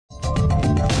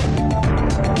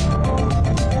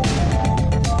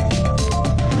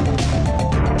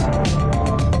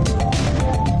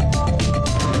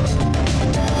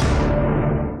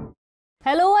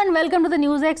welcome to the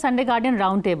NewsX Sunday Guardian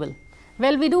Roundtable.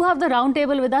 Well, we do have the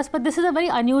Roundtable with us, but this is a very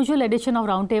unusual edition of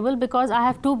Roundtable because I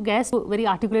have two guests, very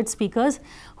articulate speakers,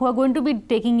 who are going to be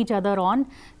taking each other on.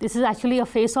 This is actually a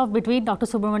face-off between Dr.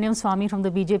 Subramanian Swamy from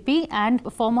the BJP and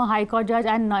former High Court judge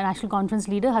and National Conference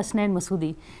leader Hasnain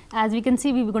Masoodi. As we can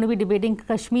see, we're going to be debating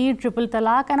Kashmir, triple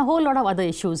talaq and a whole lot of other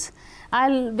issues.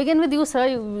 I'll begin with you,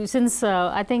 sir, since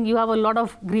I think you have a lot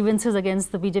of grievances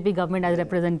against the BJP government as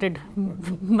represented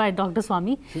by Dr.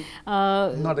 Swamy.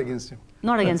 Not against him.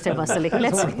 Not against him personally.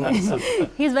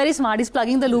 He's very smart. He's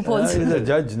plugging the loopholes. He's a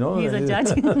judge, no? He's a judge.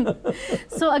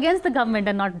 So against the government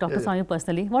and not Dr. Swamy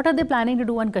personally, what are they planning to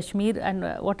do on Kashmir and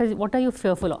what are you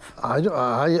fearful of?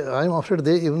 I'm afraid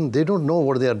they don't know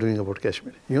what they are doing about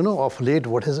Kashmir. You know, of late,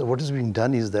 what is being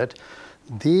done is that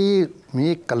they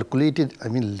make calculated,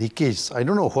 leakage. I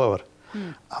don't know, however,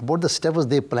 about the steps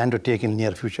they plan to take in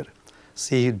near future.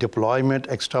 Say deployment,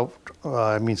 extra,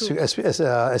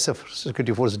 SF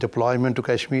security force deployment to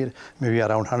Kashmir, maybe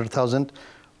around 100,000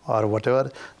 or whatever.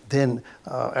 Then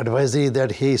advisory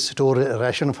that, hey, store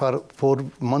ration for 4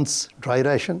 months, dry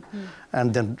ration,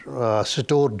 and then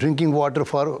store drinking water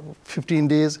for 15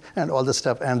 days and all the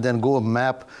stuff, and then go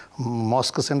map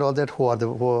mosques and all that,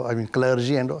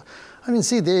 clergy and all.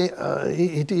 See,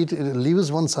 it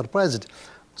leaves one surprised.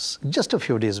 Just a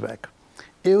few days back,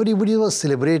 everybody was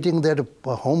celebrating that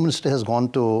Home Minister has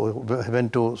went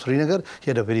to Srinagar.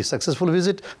 He had a very successful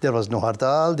visit. There was no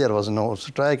hartal, there was no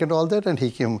strike and all that, and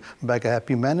he came back a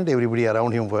happy man, and everybody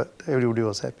around him, everybody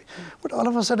was happy. But all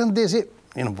of a sudden they say,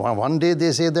 one day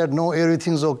they say that no,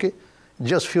 everything's okay,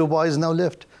 just few boys now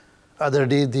left. Other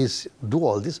day they do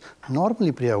all this.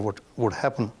 Normally, Priya, what would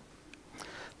happen?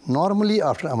 Normally,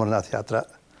 after Amarnath Yatra,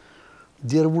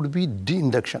 there would be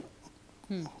de-induction.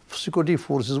 Security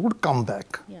forces would come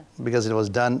back because it was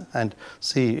done. And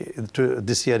see,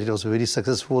 this year it was a very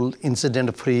successful,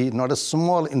 incident-free, not a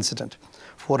small incident.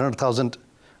 400,000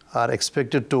 are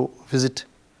expected to visit.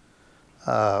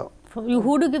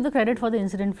 Who do you give the credit for the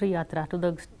incident-free yatra? To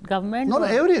the government? No,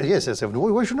 yes.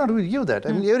 Why should not we give that?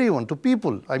 Everyone, to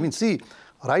people. See,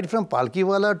 right from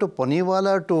Palkiwala to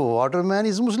Paniwala to Waterman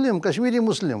is Muslim, Kashmiri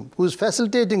Muslim, who is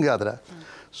facilitating yatra.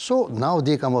 So now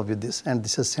they come up with this, and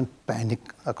this has sent panic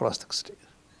across the state,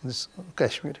 this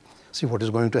Kashmir. See what is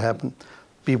going to happen.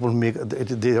 People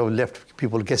they have left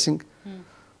people guessing,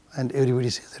 and everybody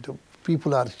says that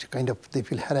people are they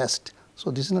feel harassed. So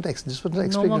this is not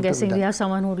expected. No more guessing. We have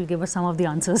someone who will give us some of the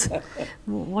answers.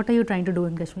 What are you trying to do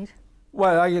in Kashmir?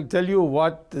 Well, I can tell you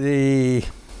what the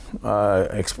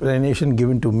explanation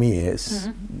given to me is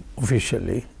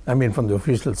officially. From the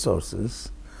official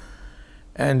sources.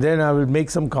 And then I will make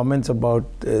some comments about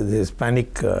this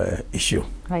panic issue.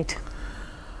 Right.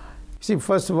 See,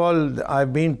 first of all,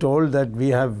 I've been told that we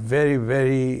have very,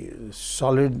 very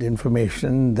solid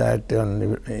information that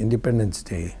on Independence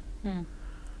Day,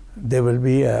 there will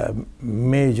be a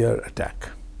major attack.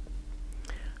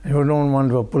 And we don't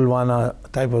want a Pulwama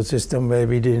type of system where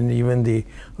we didn't, even the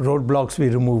roadblocks we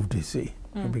removed, you see.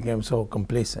 We became so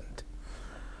complacent.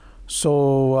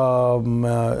 So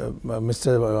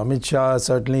Mr. Amit Shah,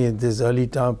 certainly in this early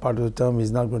part of the term,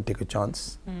 is not going to take a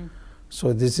chance.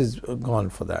 So this is gone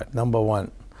for that, number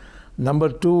one. Number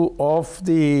two, of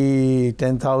the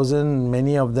 10,000,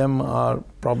 many of them are,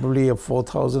 probably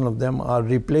 4,000 of them are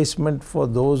replacement for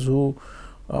those who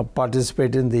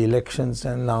participated in the elections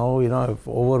and now, have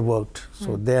overworked.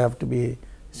 So they have to be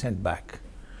sent back.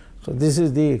 So this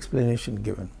is the explanation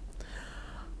given.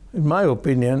 In my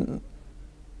opinion,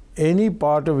 any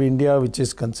part of India which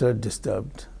is considered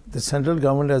disturbed, the central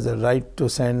government has a right to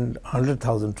send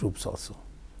 100,000 troops also.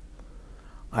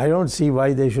 I don't see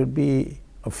why they should be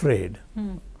afraid.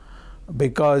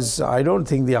 Because I don't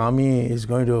think the army is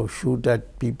going to shoot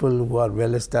at people who are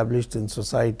well established in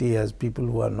society as people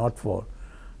who are not for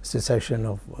secession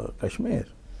of Kashmir.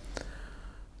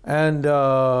 And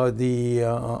the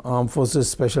Armed Forces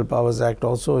Special Powers Act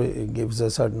also gives a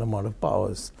certain amount of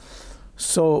powers.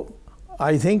 So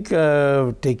I think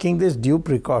taking this due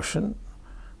precaution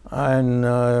and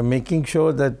making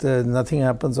sure that nothing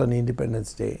happens on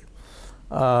Independence Day,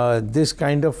 this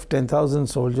kind of 10,000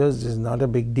 soldiers is not a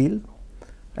big deal.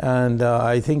 And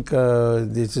I think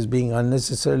this is being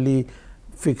unnecessarily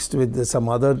fixed with some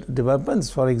other developments.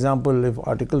 For example, if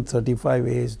Article 35A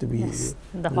is to be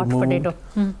the hot potato,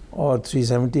 or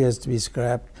 370 has to be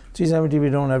scrapped. 370 we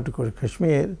don't have to go to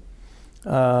Kashmir. To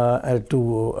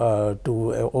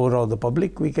overall the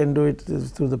public, we can do it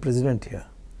through the president here.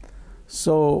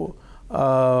 So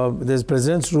there's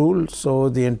president's rule, so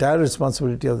the entire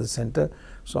responsibility of the center.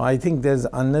 So I think there's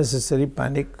unnecessary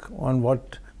panic on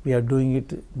what we are doing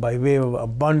it by way of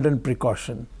abundant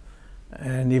precaution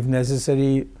and if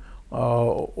necessary,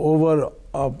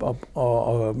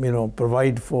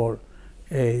 provide for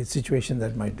a situation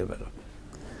that might develop.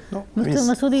 No, Mr.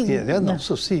 Masoodi.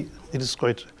 So see, it is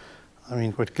quite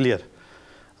clear.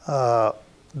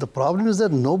 The problem is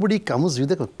that nobody comes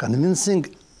with a convincing,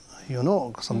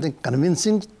 something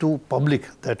convincing to public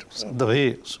that the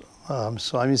way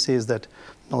Swamy says that,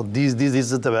 no, this is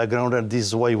the background and this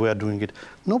is why we are doing it.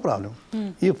 No problem.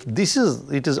 If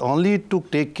it is only to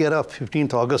take care of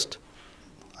 15th August,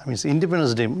 it's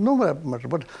Independence Day, no matter,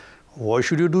 but why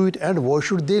should you do it and why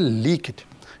should they leak it?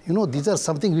 These are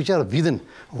something which are within.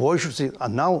 Why should say?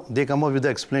 And now they come up with the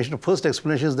explanation. First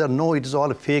explanation is that no, it is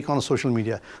all fake on social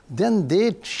media. Then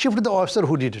they shift the officer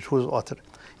who did it, who was author.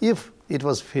 If it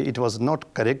was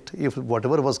not correct, if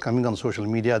whatever was coming on social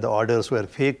media, the orders were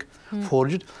fake,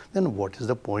 forged, then what is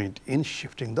the point in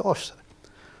shifting the officer?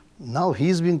 Now he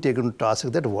is being taken to task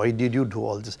that why did you do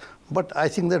all this? But I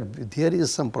think that there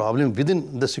is some problem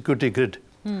within the security grid.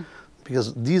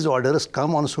 Because these orders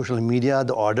come on social media,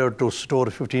 the order to store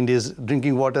 15 days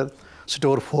drinking water,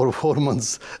 store four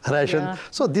months ration. Yeah.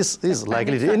 So this is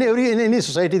likely to, in any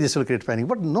society this will create panic.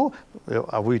 But no,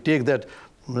 we take that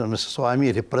Mr.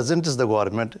 Swamy represents the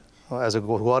government as a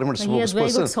government spokesperson. He has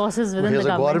very good sources within the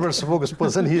government. He is a government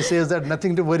spokesperson. He says that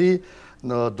nothing to worry.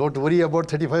 No, don't worry about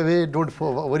 35A. Don't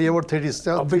worry about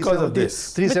 37. Because of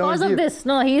this. Because of this.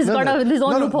 No, he's got his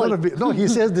own loophole. No, he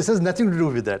says this has nothing to do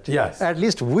with that. Yes. At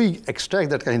least we extract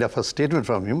that kind of a statement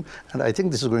from him, and I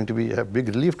think this is going to be a big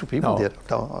relief to people there.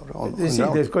 You see,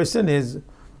 the question is,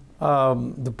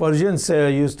 the Persians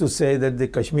used to say that the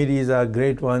Kashmiris are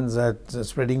great ones at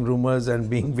spreading rumors and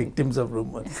being victims of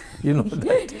rumors. You know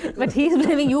that. But he's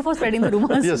blaming you for spreading the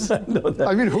rumors. Yes. I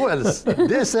mean, who else?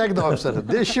 They sack the officer.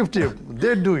 They shift him.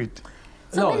 They do it.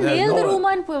 So then nail the rumor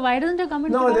and why doesn't it come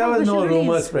into No, there was no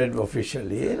rumor spread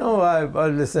officially. I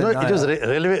listen. No, it was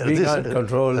railway. We can't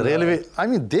control. Railway.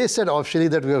 They said officially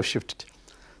that we have shifted.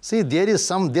 See, there are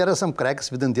some cracks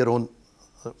within their own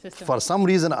system. For some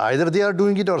reason, either they are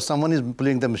doing it or someone is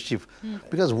playing the mischief.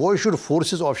 Because why should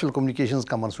forces official communications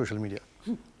come on social media?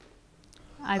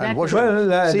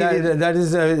 That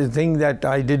is a thing that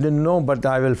I didn't know, but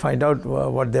I will find out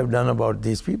what they've done about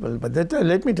these people. But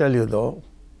let me tell you though,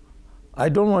 I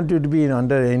don't want you to be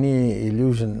under any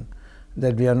illusion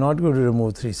that we are not going to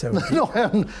remove 370. No,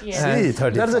 see,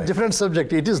 that's a different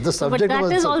subject. It is the subject. But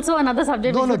that is also another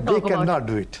subject we should talk about. No, they cannot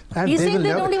do it. And he's saying they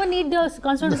don't even need the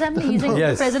Constituent Assembly. He's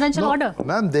saying presidential order.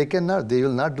 Ma'am, they cannot. They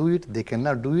will not do it. They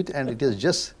cannot do it. And it is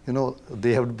just,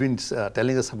 they have been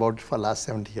telling us about it for the last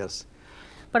 70 years.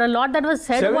 But a lot that was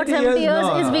said about 70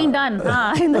 years is being done.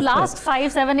 In the last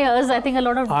 5-7 years, I think a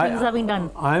lot of things are being done.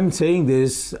 I'm saying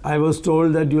this. I was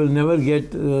told that you will never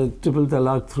get triple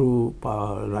talaq through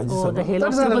Rajya Sabha. Oh, the hail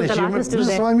of triple talaq is still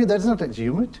there. Swamy, that's not an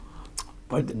achievement.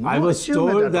 But I was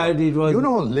told that it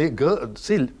was...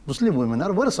 See, Muslim women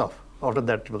are worse off after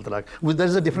that triple talaq. There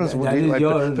is a difference. That is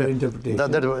your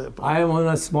interpretation. I am on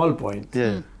a small point.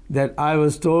 Yeah. That I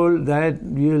was told that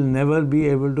you will never be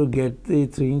able to get the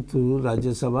thing through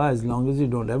Rajya Sabha as long as you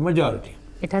don't have majority.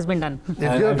 It has been done.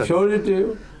 I've showed it to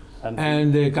you.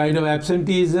 And the kind of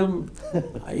absenteeism,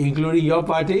 including your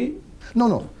party.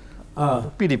 No.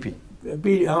 PDP.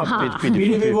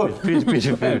 PDP vote. PDP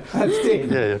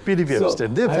abstained. Yeah, PDP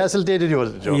abstained. They facilitated your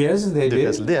job. Yes, they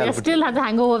did. They still have the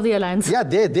hangover of the alliance. Yeah,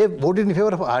 they voted in favor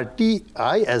of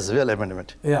RTI as well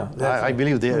amendment. Yeah, I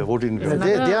believe they voted in favor.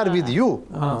 They are with you.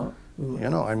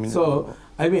 So,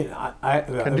 I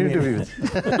continue to be with you.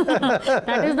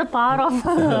 That is the power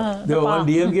of... There were one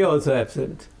DMK also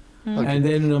absent. Okay. And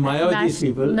then Mayawati's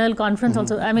people. National Conference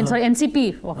also.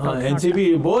 NCP.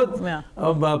 NCP, both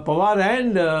Pawar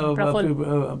and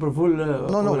Praful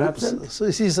were absent.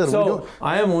 So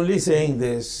I am only saying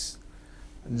this,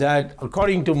 that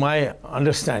according to my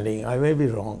understanding, I may be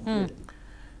wrong,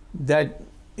 that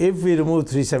if we remove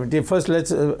 370, first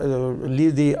let's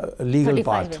leave the legal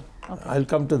part. Okay. I'll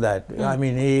come to that. I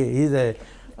mean, he's a...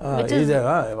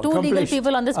 two legal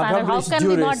people on this panel. How can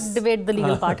we not debate the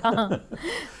legal part?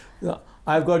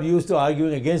 I've got used to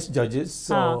arguing against judges,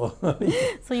 so...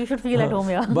 So you should feel at home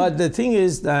here. But the thing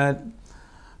is that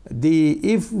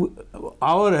if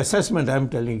our assessment, I'm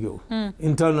telling you,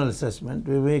 internal assessment,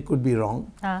 we could be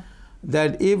wrong,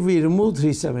 that if we remove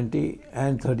 370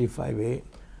 and 35A,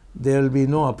 there will be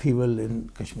no upheaval in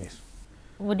Kashmir.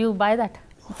 Would you buy that?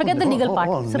 Forget the legal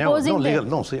part. Supposing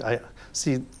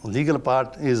legal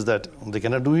part is that they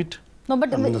cannot do it. No,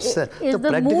 but the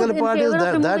practical part is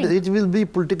that it will be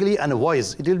politically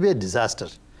unwise. It will be a disaster.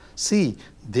 See,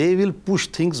 they will push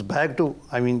things back to,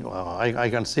 I mean, I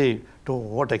can't say to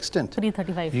what extent.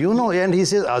 335. You know, and he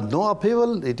says, no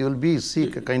upheaval, it will be,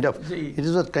 kind of, it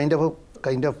is a kind of,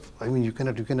 I mean, you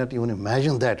cannot even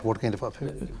imagine that, what kind of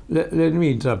upheaval. Let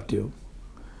me interrupt you.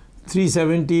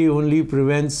 370 only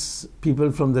prevents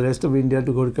people from the rest of India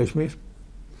to go to Kashmir?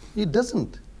 It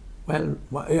doesn't. Well,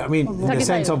 I mean, in the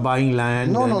sense of buying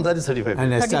land. No, that is 35.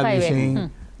 And establishing,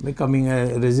 becoming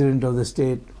a resident of the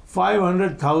state.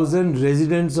 500,000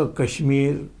 residents of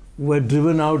Kashmir were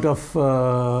driven out of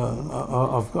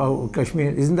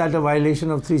Kashmir. Isn't that a violation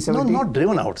of 370? No, not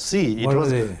driven out. See,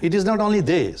 it is not only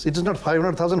they. It is not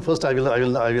 500,000 first. I will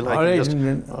just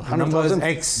 100,000.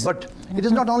 X. But it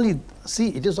is not only. See,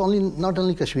 it is not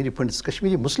only Kashmiri Pandits,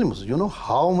 Kashmiri Muslims. You know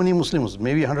how many Muslims?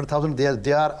 Maybe 100,000.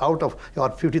 They are out of,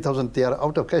 or 50,000. They are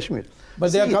out of Kashmir.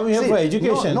 But they are coming here for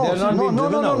education. No, they are not being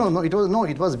driven out.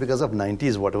 It was because of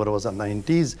 90s. Whatever was the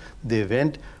 90s, they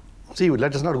went. See,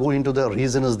 let us not go into the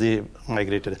reasons they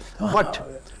migrated. But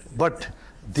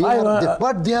they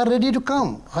are ready to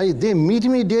come. They meet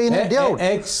me day in and day out.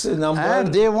 X number.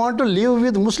 And they want to live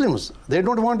with Muslims. They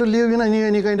don't want to live in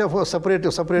any kind of a separate. No,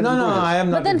 I am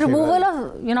not. But then in removal favor.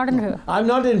 of, you're not in favor. I'm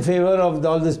not in favor of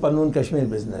all this Pannoon Kashmir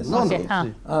business. No. Okay.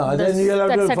 Then you'll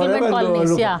have to forever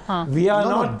colonies,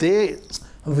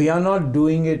 We are not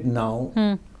doing it now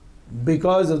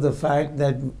because of the fact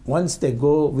that once they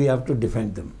go, we have to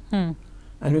defend them.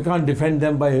 And we can't defend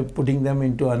them by putting them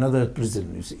into another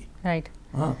prison, you see. Right.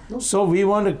 So we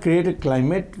want to create a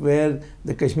climate where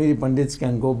the Kashmiri Pandits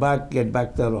can go back, get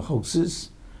back their houses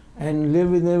and live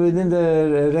within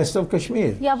the rest of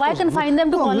Kashmir. Yeah, why confine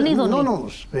them to colonies only? No.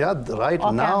 Yeah, right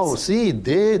now, see,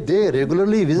 they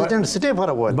regularly visit and stay for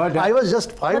a while. But I was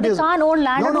just 5 days. They can't own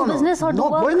land or do business or do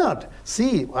work? No, why not?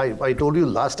 See, I told you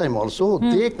last time also,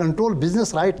 they control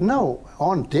business right now,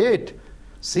 on date.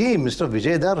 See, Mr.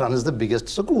 Vijay runs the biggest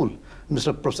school.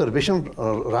 Mr. Professor Vishnu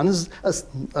runs a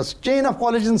chain of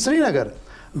colleges in Srinagar.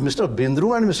 Mr.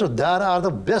 Bindru and Mr. Dar are the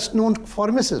best known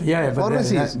pharmacists.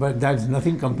 But that's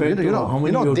nothing compared to how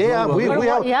many they have. We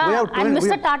have and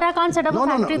Mr. Tata can't set up a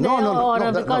factory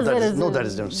there because there is. No, that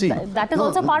is different. See, that is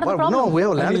also part of the problem. No, we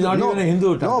have land. He's not even a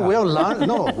Hindu. We have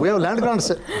land. We have land grants.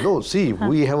 No, see,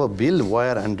 we have a bill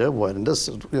where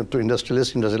to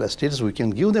industrial estates we can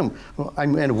give them.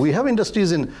 And we have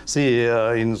industries in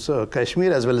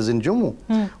Kashmir as well as in Jammu.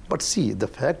 But see, the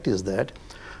fact is that.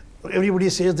 Everybody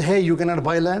says, hey, you cannot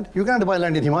buy land. You cannot buy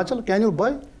land in Himachal. Can you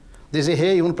buy? They say,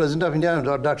 hey, even President of India,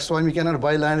 Dr. Swamy cannot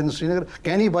buy land in Srinagar.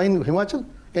 Can he buy in Himachal?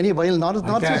 Can he buy in North?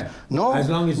 No. As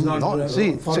long as it's not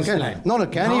forest land. No,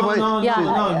 can he buy? No,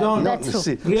 that's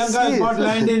true. Priyanka has bought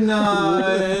land in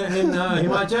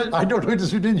Himachal. I don't know, it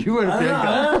is between you and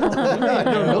Priyanka. I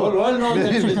don't know. The world knows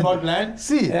that she's bought land.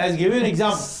 See. I'll give you an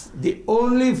example. The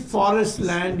only forest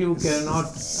land you cannot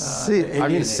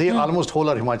almost whole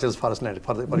of Himachal's forest land.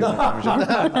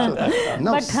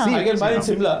 No, see, I can buy in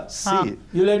Simla. See.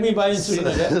 You let me buy in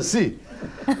Srinagar. See.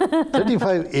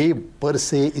 35A per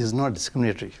se is not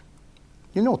discriminatory.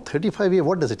 You know, 35A,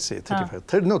 what does it say?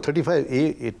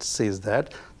 35A, it says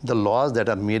that the laws that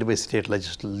are made by state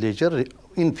legislature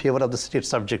in favor of the state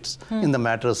subjects in the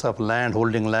matters of land,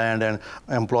 holding land and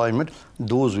employment,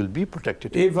 those will be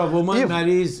protected. If a woman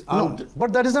marries out... No,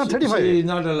 but that is not 35A. She is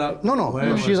not allowed.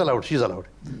 No, she's allowed. She's allowed.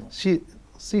 See,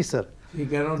 sir. She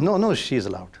cannot... No, she is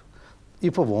allowed.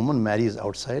 If a woman marries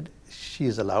outside, she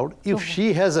is allowed. If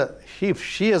she has a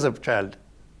child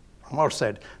from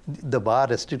outside, the bar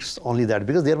restricts only that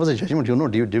because there was a judgment,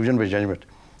 division by judgment.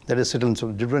 That is settled,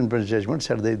 so different judgment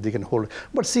said they can hold.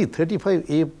 But see,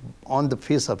 35A on the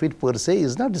face of it per se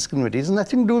is not discriminatory. It has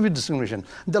nothing to do with discrimination.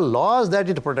 The laws that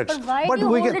it protects. But why do you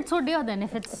hold it so dear then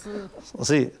if it's...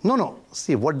 See,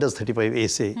 what does 35A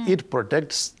say? It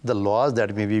protects the laws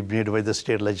that may be made by the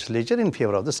state legislature in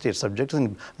favor of the state subjects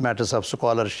in matters of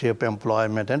scholarship,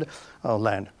 employment and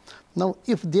land. Now,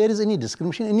 if there is any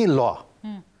discrimination, any law,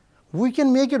 we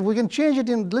can make it, we can change it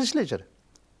in legislature.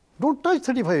 Don't touch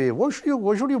 35A. Why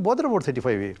should you bother about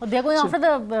 35A? Oh, they're going after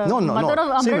the mother of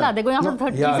umbrella. They're going after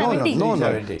 370. No.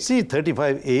 See,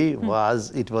 35A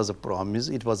was a promise,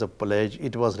 it was a pledge,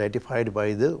 it was ratified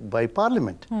by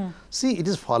Parliament. See, it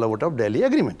is followed of Delhi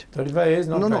Agreement. 35A is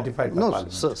not ratified by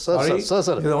Parliament. Sir. It's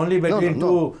only between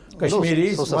two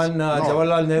Kashmiris, one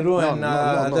Jawaharlal Nehru and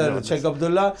other Sheikh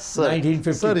Abdullah,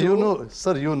 1952.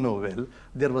 Sir, you know well.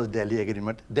 There was Delhi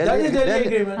Agreement.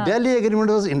 Delhi Agreement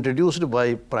was introduced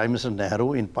by Prime Minister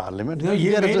Nehru in Parliament. No, he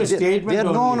made a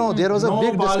statement. There was a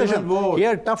big discussion. He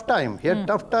had tough time.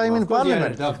 In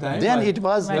Parliament. Then it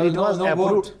was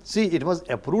approved. See, it was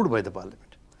approved by the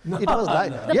Parliament. It was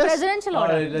the presidential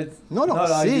order. No.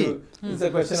 See, it's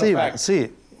a question of fact. See,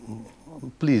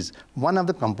 please, one of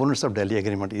the components of Delhi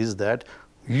Agreement is that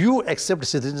you accept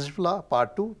citizenship law,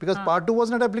 part 2, because part 2 was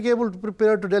not applicable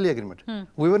prior to Delhi Agreement.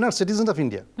 We were not citizens of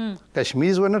India.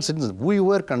 Kashmiris were not citizens. We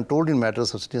were controlled in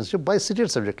matters of citizenship by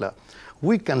state subject law.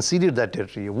 We conceded that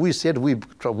territory. We said we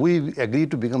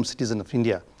agreed to become citizen of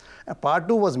India. Part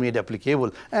 2 was made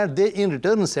applicable, and they in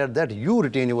return said that you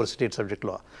retain your state subject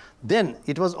law. Then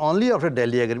it was only after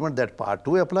Delhi Agreement that Part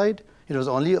 2 applied. It was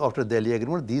only after Delhi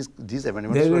Agreement these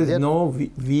amendments there were is there. no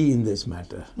we in this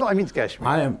matter. No, I mean Kashmir.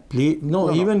 I am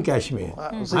even Kashmir.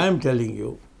 I am telling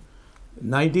you,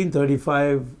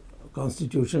 1935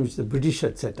 Constitution, which the British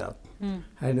had set up,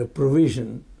 had a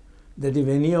provision that if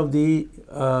any of the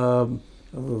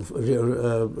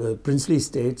princely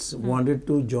states wanted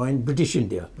to join British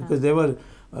India, because there were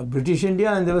British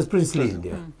India and there was princely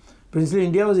India. Princely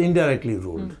India was indirectly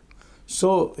ruled.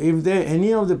 So if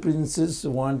any of the princes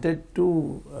wanted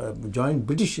to join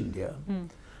British India,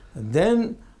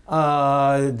 then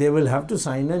they will have to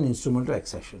sign an instrument of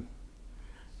accession.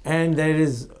 And there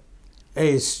is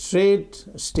a straight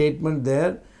statement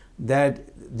there that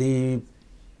the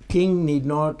king need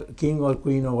not, king or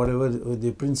queen or whatever,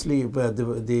 the princely,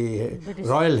 the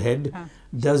royal head,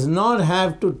 does not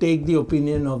have to take the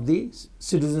opinion of the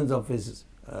citizens of his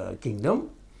kingdom.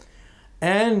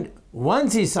 And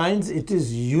once he signs, it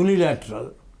is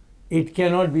unilateral. It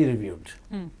cannot be reviewed.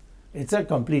 It's a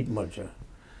complete merger.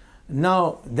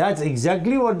 Now, that's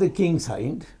exactly what the king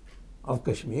signed of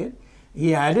Kashmir.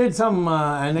 He added some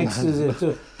annexes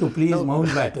to please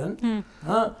Mountbatten,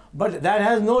 but that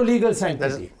has no legal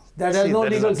sanctity. That has no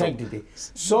legal sanctity.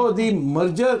 So the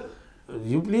merger,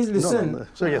 you please listen. No.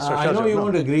 So yes, I know you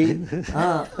won't agree.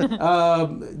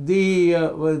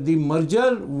 The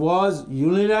merger was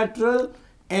unilateral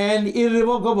and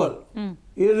irrevocable,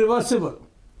 irreversible.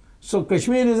 So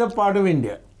Kashmir is a part of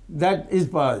India. That is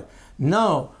part.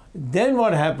 Now, then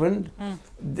what happened?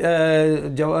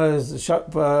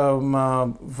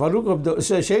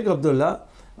 Sheikh Abdullah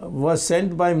was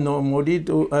sent by Modi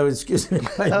to, excuse me,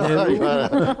 by Nehru.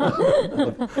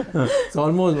 It's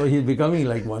almost, he's becoming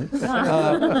like one.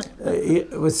 He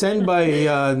was sent by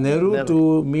Nehru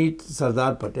to meet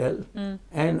Sardar Patel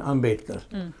and Ambedkar.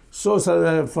 So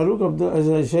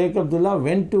Sheikh Abdullah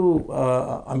went to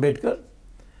Ambedkar,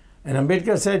 and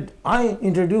Ambedkar said, I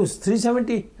introduced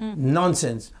 370?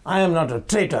 Nonsense. I am not a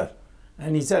traitor.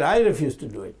 And he said, I refuse to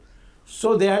do it.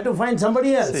 So they had to find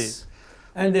somebody else.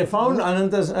 And they found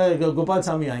Gopal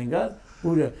Swamy Iyengar.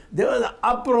 There was an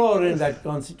uproar in that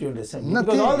Constituent Assembly.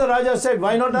 Because all the Rajas said,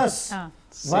 why not us?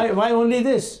 Why only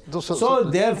this? So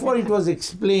therefore it was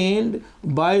explained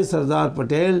by Sardar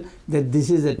Patel that this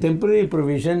is a temporary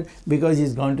provision because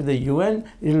he's gone to the UN.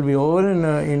 It will be over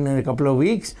in a couple of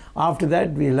weeks. After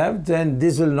that we'll have, then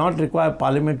this will not require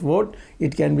parliament vote.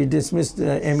 It can be dismissed,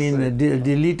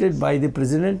 deleted by the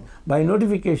president by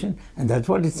notification. And that's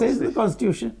what it says in the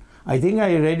Constitution. I think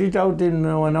I read it out in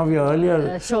one of your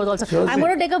earlier shows also. I'm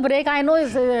going to take a break. I know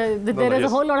there is a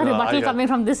whole lot of rebuttal coming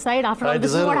from this side. After all,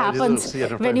 this is what happens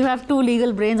when you have two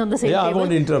legal brains on the same table. I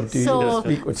won't interrupt you. So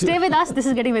stay with us. This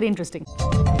is getting very interesting.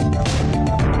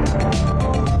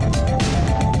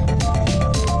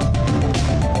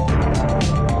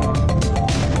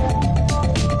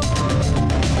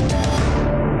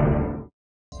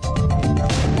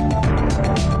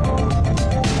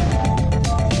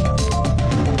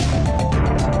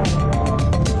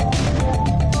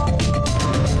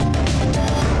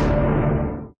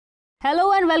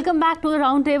 Hello and welcome back to the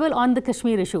Roundtable on the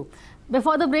Kashmir issue.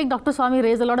 Before the break, Dr. Swamy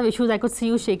raised a lot of issues. I could see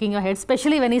you shaking your head,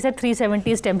 especially when he said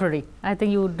 370 is temporary. I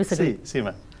think you disagree. See,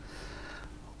 ma'am.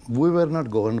 We were not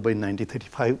governed by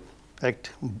 1935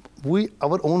 Act.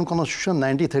 Our own constitution,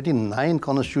 1939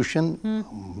 constitution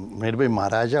made by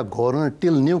Maharaja, governed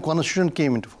till new constitution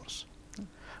came into force.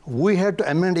 We had to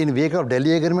amend in wake of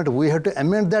Delhi Agreement. We had to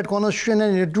amend that constitution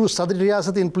and introduce Sadr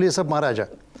Riyasat in place of Maharaja.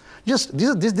 Just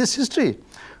this history.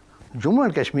 Jammu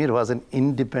and Kashmir was an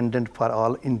independent for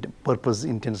all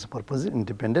intents purposes,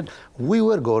 independent. We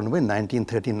were governed by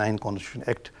 1939 Constitution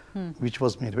Act, which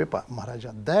was made by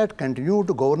Maharaja. That continued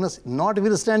to govern us,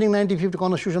 notwithstanding 1950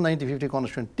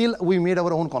 Constitution, till we made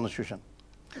our own Constitution.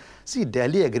 See,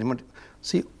 Delhi Agreement,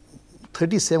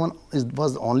 37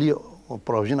 was the only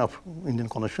provision of Indian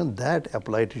Constitution that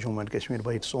applied to Jammu and Kashmir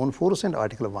by its own force and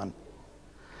Article 1.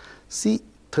 See,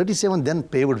 37 then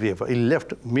paved way,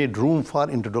 it made room for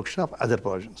introduction of other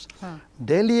provisions.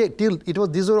 Delhi,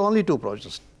 these were only two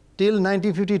provisions. Till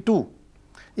 1952,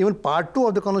 even part 2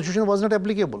 of the constitution was not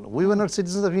applicable. We were not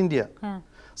citizens of India.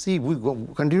 See, we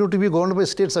continue to be governed by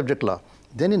state subject law.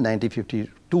 Then in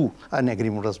 1952, an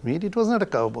agreement was made. It was not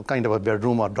a kind of a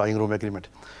bedroom or drawing room agreement.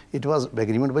 It was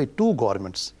agreement by two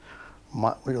governments,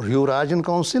 Eurasian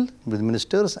Council with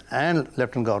ministers and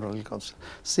Lieutenant Governor Council.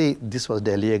 See, this was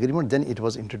Delhi agreement. Then it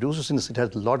was introduced, since it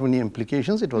has a lot many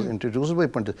implications. It was introduced by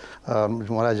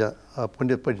Maharaja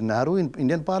Pandit Nehru in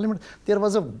Indian Parliament. He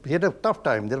had a tough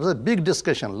time. There was a big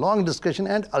discussion, long discussion,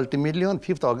 and ultimately on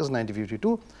 5th August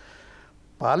 1952,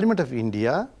 Parliament of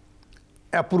India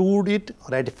approved it,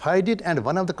 ratified it, and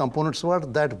one of the components was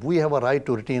that we have a right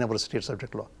to retain our state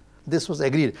subject law. This was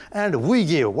agreed, and we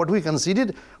gave what we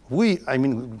conceded.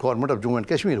 Government of Jammu and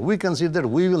Kashmir, we conceded that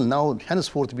we will now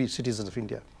henceforth be citizens of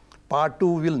India. Part 2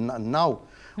 will now.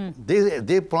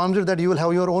 They promised that you will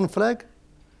have your own flag.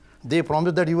 They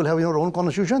promised that you will have your own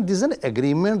constitution. This is an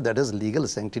agreement that has legal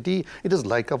sanctity. It is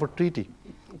like of a treaty.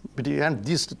 And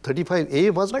this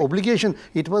 35A was obligation.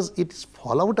 It's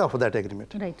fallout of that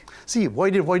agreement. Right. See, why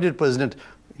did President?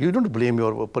 You don't blame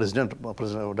your President Dr.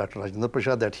 Rajendra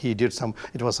Prasad that he did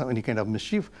any kind of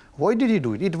mischief. Why did he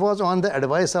do it? It was on the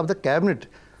advice of the cabinet,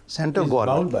 central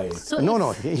government. Bound by it. So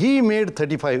no, he made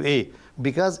 35A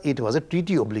because it was a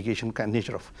treaty obligation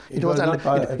nature of. It was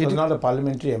not a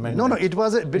parliamentary amendment. No, it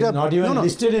was a bit of. Not even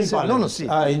listed in Parliament.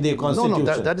 In the Constitution.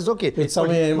 No, that is okay. It's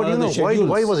somewhere but in the schedules.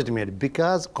 Why was it made?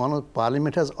 Because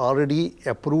Parliament has already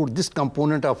approved this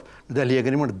component of the Delhi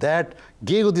Agreement that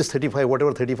gave this 35,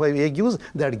 whatever 35A gives,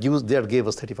 that gave us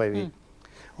 35A.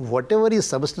 Whatever is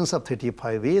substance of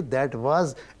 35A, that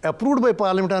was approved by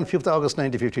Parliament on 5th August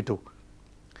 1952.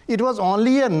 It was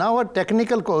only now a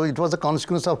technical, it was a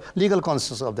consequence of, legal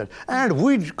consequence of that. And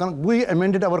we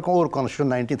amended our core constitution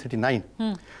in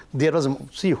 1939. There was,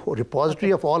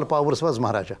 repository of all powers was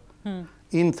Maharaja.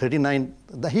 In 39,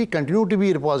 he continued to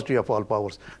be repository of all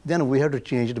powers. Then we had to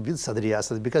change it with Sadr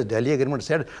Riyasat because Delhi Agreement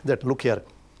said that, look here,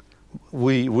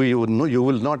 you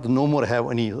will not no more have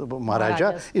any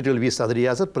Maharaja. It will be Sadr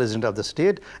Riyasat, President of the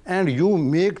state, and you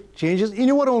make changes in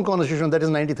your own constitution, that is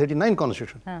 1939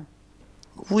 constitution.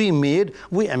 We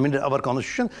amended our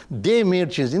constitution. They made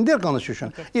changes in their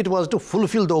constitution. It was to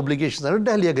fulfill the obligations under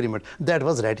Delhi Agreement that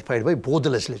was ratified by both the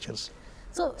legislatures.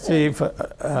 So, see, if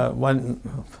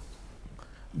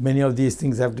many of these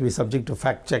things have to be subject to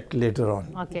fact check later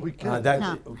on. Okay.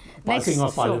 Passing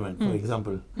of Parliament, for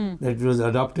example, that it was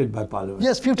adopted by Parliament.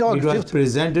 Yes, 5th August. It was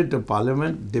presented to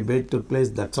Parliament, debate took place,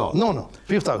 that's all. No,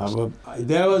 5th August.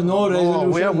 There was no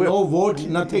resolution, no vote,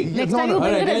 nothing. Next time you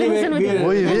bring the resolution with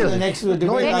you. The next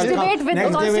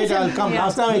debate I'll come.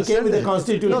 Last time I came with the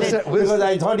Constitution because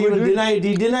I thought he would deny it.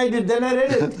 He denied it, then I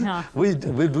read it.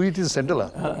 We'll do it in Central.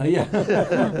 No, we have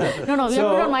it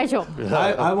on my show.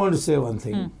 I want to say one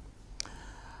thing.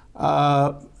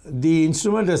 The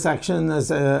instrument as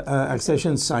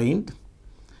accession signed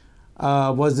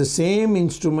was the same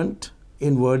instrument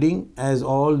in wording as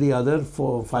all the other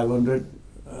 500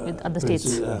 other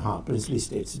states. Princely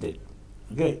states did.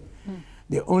 Okay.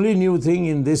 The only new thing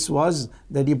in this was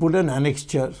that he put an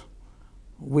annexure,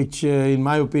 which in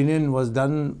my opinion was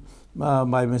done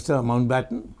by Mr.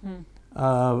 Mountbatten,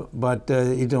 but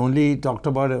it only talked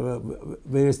about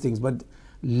various things. But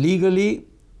legally,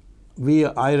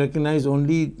 I recognize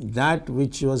only that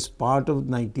which was part of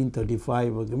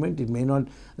 1935 agreement. It may not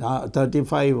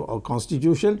 35 or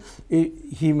constitution.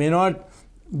 He may not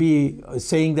be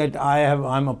saying that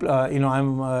I'm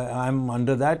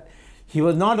under that. He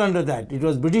was not under that. It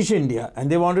was British India, and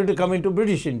they wanted to come into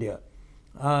British India.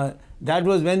 That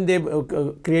was when they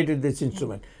created this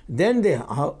instrument. Then the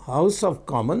House of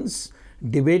Commons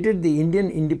debated the Indian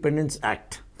Independence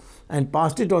Act and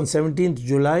passed it on 17th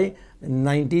July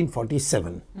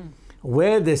 1947,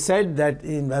 where they said that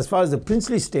as far as the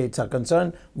princely states are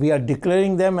concerned, we are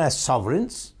declaring them as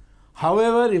sovereigns.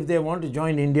 However, if they want to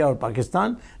join India or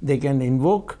Pakistan, they can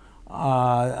invoke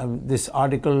this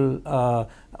article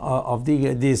of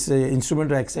this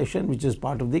instrument of accession, which is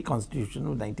part of the Constitution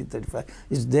of 1935.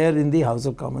 It's there in the House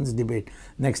of Commons debate.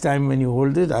 Next time when you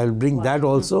hold it, I'll bring that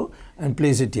also and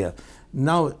place it here.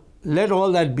 Now, let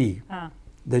all that be.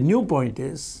 The new point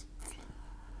is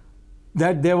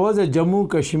that there was a Jammu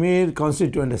Kashmir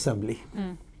Constituent Assembly,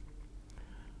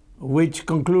 which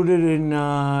concluded in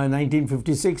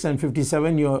 1956 and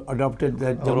 57. You adopted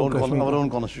that Jammu Kashmir. Our own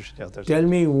constitution. Yeah, Tell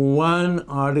me one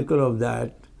article of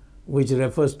that which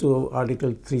refers to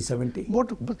Article 370.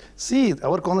 But see,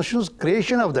 our constitution's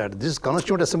creation of that, this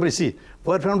Constituent Assembly, see,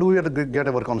 where from do we have to get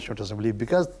our Constituent Assembly?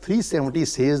 Because 370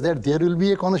 says that there will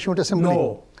be a Constituent Assembly.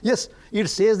 No. Yes, it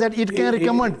says that it can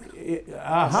recommend.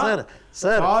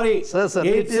 Sir. Sorry. Sir.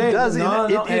 It does.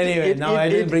 Anyway, now I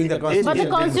didn't bring the Constitution. But the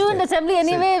Constituent Assembly,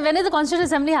 anyway, when is the Constituent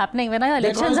Assembly happening? When are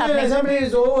elections happening? The Constituent Assembly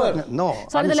is over. No.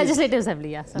 Sorry, the Legislative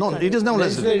Assembly, yes. No, it is now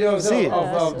legislative. See,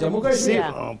 of Jammu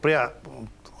Kashmir. Priya,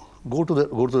 go to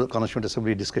the Constituent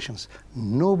Assembly discussions.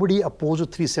 Nobody opposed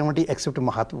 370 except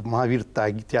Mahavir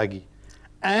Tyagi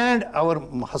and our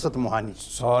Hasnain Masoodi.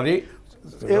 Sorry.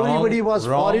 Everybody was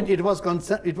wrong. for it. It was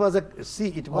consent. It was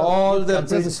all the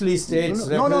princely states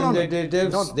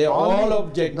representatives. They all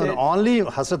objected. No, only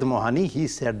Hasnain Masoodi. He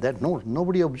said that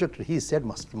nobody objected. He said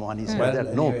Hasnain Masoodi said that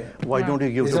anyway, why don't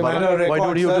you give it's to a matter of record, why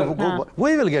don't you sir. go?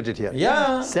 We will get it here.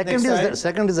 Yeah.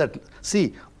 Second is that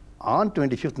see, on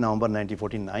 25th November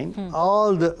 1949,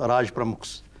 all the Raj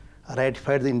Pramukhs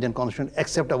ratified the Indian Constitution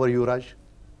except our Yuvraj,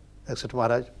 except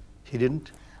Maharaj. He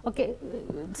didn't. Okay,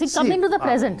 see, coming to the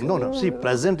present. No. See,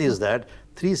 present is that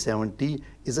 370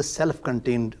 is a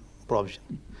self-contained provision.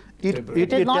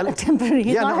 It is not a temporary.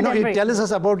 It tells us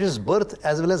about its birth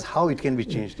as well as how it can be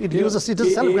changed. It gives us it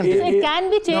is self-contained. It can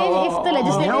be changed if the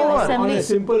Legislative Assembly. On a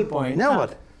simple point.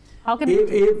 Never. How can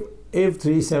if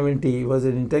 370 was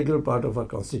an integral part of our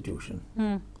Constitution,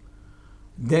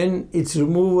 then its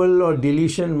removal or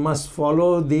deletion must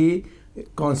follow the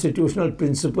constitutional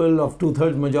principle of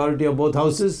 2/3 majority of both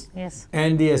houses, yes,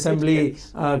 and the Assembly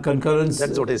concurrence.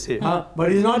 That's what I say.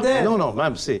 But it's not there. No,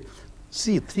 ma'am. See,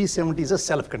 370 is a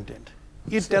self-contained.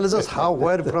 It tells us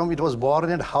where from it was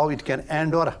born and how it can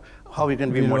end or how it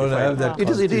can be modified.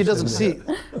 It doesn't see.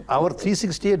 Our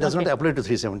 368 does not apply to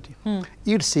 370.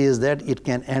 It says that it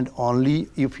can end only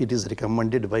if it is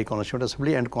recommended by Constituent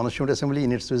Assembly, and Constituent Assembly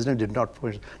in its wisdom did not.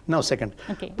 Now, second,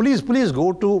 please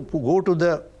go to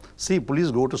the. See, please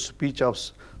go to speech of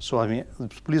Swamy.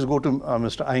 Please go to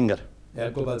Mr. Iyengar. Yeah,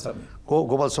 Gopal Swamy.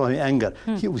 Gopal Swamy Iyengar.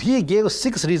 He gave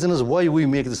 6 reasons why we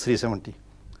make this 370.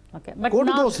 Okay, but go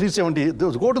to those 370.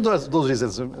 Go to those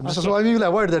reasons. Mr. Swamy will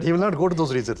avoid that. He will not go to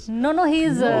those reasons. No, he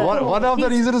is. One of the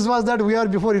reasons was that we are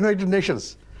before United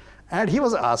Nations. And he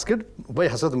was asked by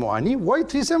Hasnain Masoodi, why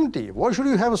 370? Why should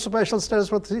you have a special status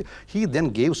for 3? He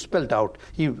then spelled out.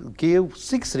 He gave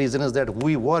 6 reasons that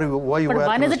why we were. But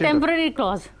one is a temporary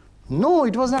clause. No,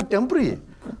 it was not temporary.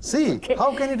 See,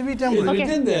 how can it be temporary? It's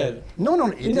written there. No.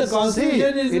 In the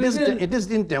Constitution, it is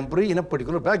in temporary in a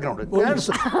particular background.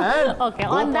 Okay,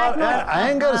 on that note.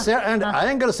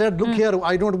 Iyengar said, look here,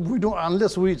 we don't,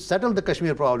 unless we settle the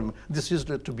Kashmir problem, this is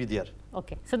to be there.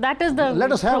 Okay, so that is the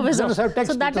let us have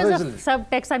text. So that is the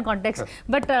subtext and context.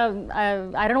 But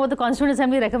I don't know what the Constituent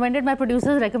Assembly recommended. My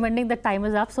producer is recommending that time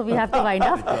is up, so we have to wind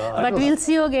up. But we'll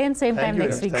see you again same time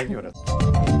next week. Thank you.